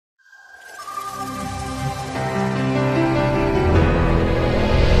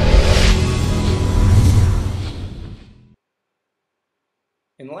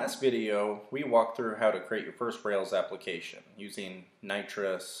last video, we walked through how to create your first Rails application using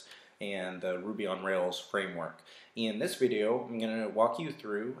Nitrous and the Ruby on Rails framework. In this video, I'm going to walk you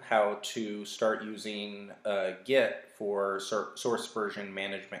through how to start using Git for source version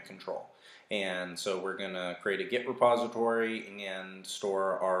management control. And so we're going to create a Git repository and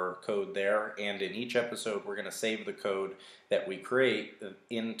store our code there. And in each episode, we're going to save the code that we create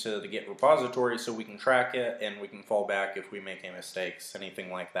into the Git repository so we can track it and we can fall back if we make any mistakes, anything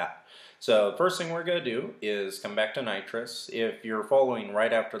like that. So the first thing we're going to do is come back to Nitrous. If you're following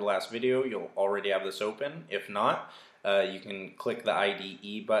right after the last video, you'll already have this open. If not, you can click the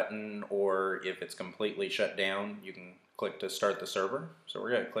IDE button, or if it's completely shut down, you can click to start the server. So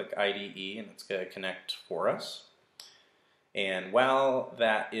we're going to click IDE and it's going to connect for us. And while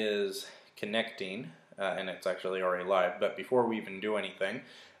that is connecting, and it's actually already live, but before we even do anything,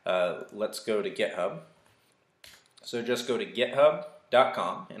 let's go to GitHub. So just go to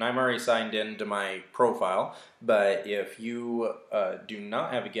github.com, and I'm already signed in to my profile, but if you do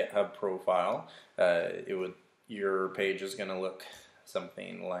not have a GitHub profile, your page is going to look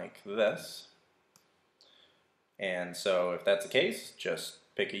something like this. And so if that's the case, just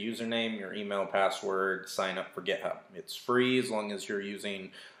pick a username, your email, password, sign up for GitHub. It's free as long as you're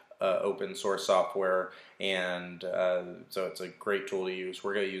using open source software, and so it's a great tool to use.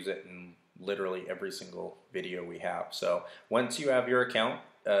 We're going to use it in literally every single video we have. So once you have your account,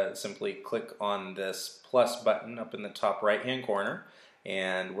 simply click on this plus button up in the top right hand corner,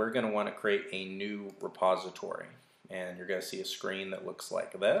 and we're going to want to create a new repository. And you're going to see a screen that looks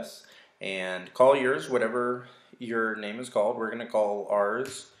like this. And call yours whatever your name is called. We're going to call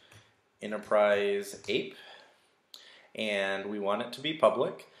ours Enterprise Ape, and we want it to be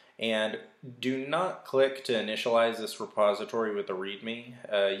public. And do not click to initialize this repository with a README.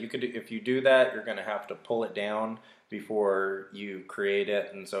 If you do that, you're going to have to pull it down before you create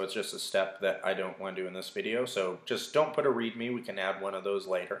it, and so it's just a step that I don't want to do in this video. So just don't put a README. We can add one of those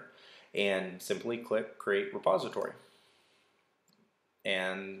later, and simply click Create Repository.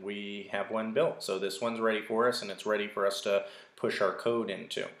 And we have one built. So this one's ready for us, and it's ready for us to push our code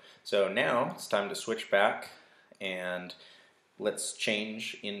into. So now it's time to switch back, and let's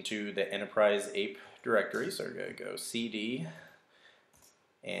change into the Enterprise Ape directory. So we're going to go CD,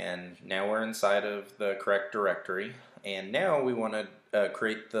 and now we're inside of the correct directory. And now we want to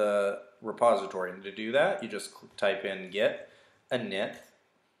create the repository. And to do that, you just type in git init,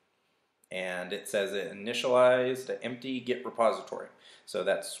 and it says it initialized an empty Git repository. So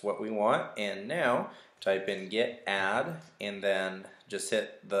that's what we want. And now type in git add, and then just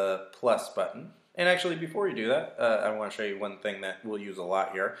hit the plus button. And actually, before you do that, I want to show you one thing that we'll use a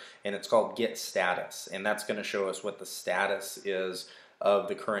lot here, and it's called git status. And that's going to show us what the status is of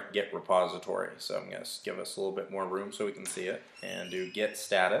the current Git repository. So I'm going to give us a little bit more room so we can see it, and do git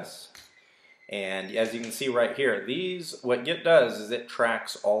status. And as you can see right here, what Git does is it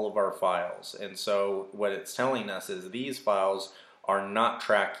tracks all of our files. And so what it's telling us is these files are not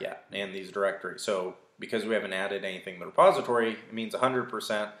tracked yet in these directories. So because we haven't added anything to the repository, it means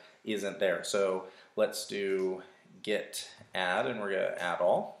 100% isn't there. So let's do git add, and we're going to add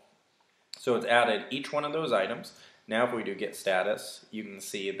all. So it's added each one of those items. Now if we do git status, you can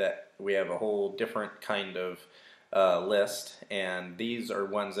see that we have a whole different kind of list, and these are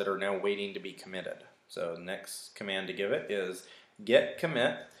ones that are now waiting to be committed. So the next command to give it is git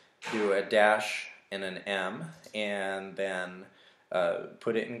commit, do a dash and an M, and then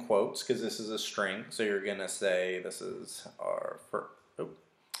put it in quotes because this is a string. So you're going to say this is our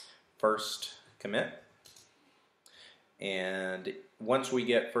first commit. And once we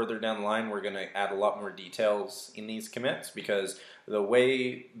get further down the line, we're going to add a lot more details in these commits, because the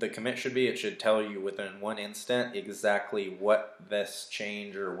way the commit should be, it should tell you within one instant exactly what this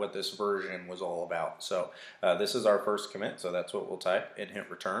change or what this version was all about. So this is our first commit, so that's what we'll type and hit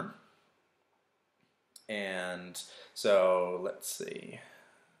return. And so let's see.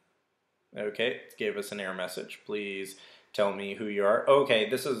 Okay, it gave us an error message. Please tell me who you are. Okay,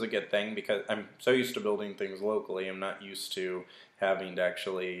 this is a good thing because I'm so used to building things locally. I'm not used to having to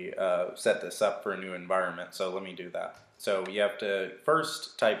actually set this up for a new environment. So let me do that. So you have to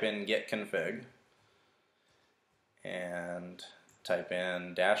first type in git config and type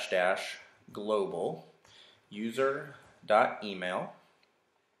in -- global user.email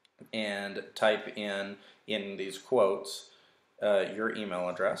and type in these quotes your email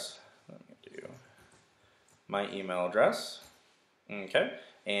address. Let me do my email address. Okay,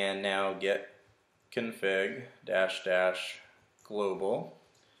 and now git config -- global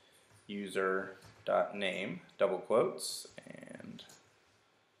user.name double quotes and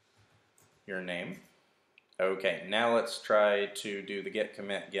your name. Okay, now let's try to do the git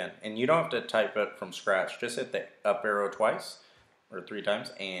commit again. And you don't have to type it from scratch. Just hit the up arrow twice or 3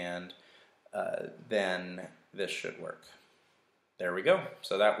 times, and then this should work. There we go.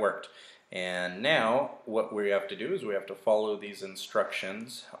 So that worked. And now what we have to do is we have to follow these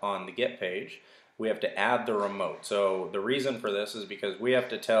instructions on the Git page. We have to add the remote. So the reason for this is because we have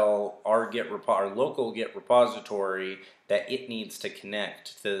to tell our local Git repository that it needs to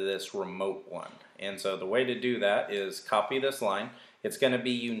connect to this remote one. And so the way to do that is copy this line. It's going to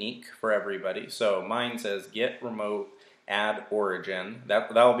be unique for everybody. So mine says git remote add origin.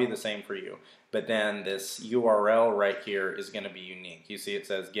 That'll be the same for you. But then this URL right here is going to be unique. You see it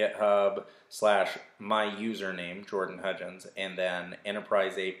says GitHub / my username, Jordan Hudgens, and then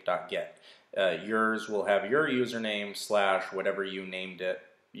enterpriseape.get. Yours will have your username / whatever you named it,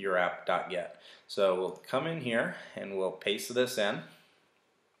 your app.get. So we'll come in here and we'll paste this in,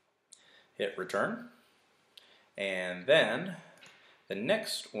 hit return, and then the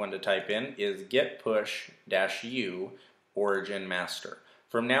next one to type in is git push -u origin master.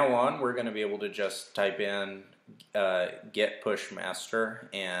 From now on, we're going to be able to just type in git push master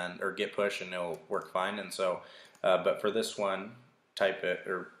or git push, and it'll work fine. And so, but for this one, type it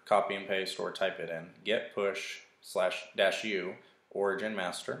or copy and paste or type it in git push /-u origin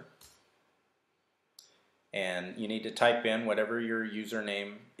master. And you need to type in whatever your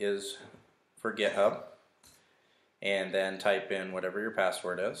username is for GitHub, and then type in whatever your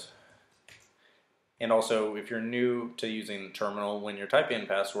password is. And also, if you're new to using the terminal, when you're typing in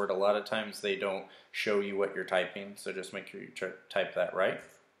password, a lot of times they don't show you what you're typing, so just make sure you type that right.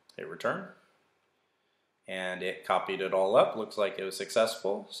 Hit return. And it copied it all up. Looks like it was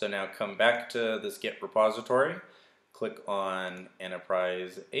successful. So now come back to this Git repository, click on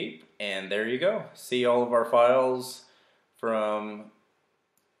Enterprise Ape, and there you go. See all of our files from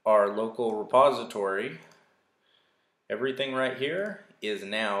our local repository. Everything right here is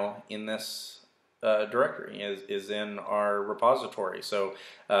now in this directory, is in our repository. So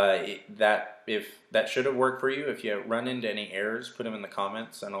that should have worked for you. If you run into any errors, put them in the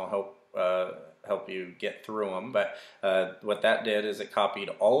comments and I'll help you get through them. But what that did is it copied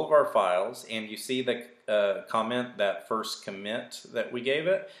all of our files, and you see the comment, that first commit that we gave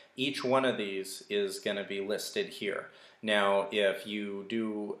it. Each one of these is going to be listed here. Now, if you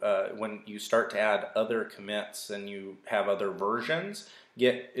do, when you start to add other commits and you have other versions,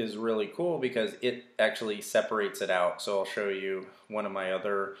 Git is really cool because it actually separates it out. So I'll show you one of my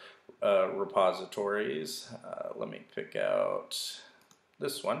other repositories. Let me pick out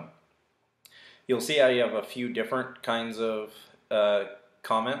this one. You'll see how you have a few different kinds of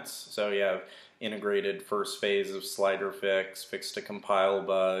comments. So you have integrated first phase of slider fix to compile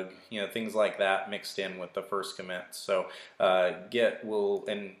bug, things like that mixed in with the first commits. So Git will,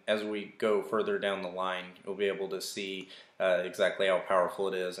 and as we go further down the line, you'll be able to see exactly how powerful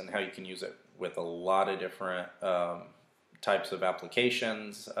it is and how you can use it with a lot of different types of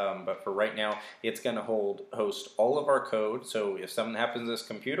applications, but for right now it's going to host all of our code. So if something happens to this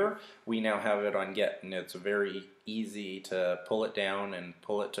computer, we now have it on Git, and it's very easy to pull it down and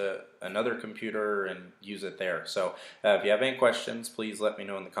pull it to another computer and use it there. So if you have any questions, please let me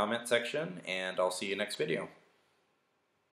know in the comment section, and I'll see you next video.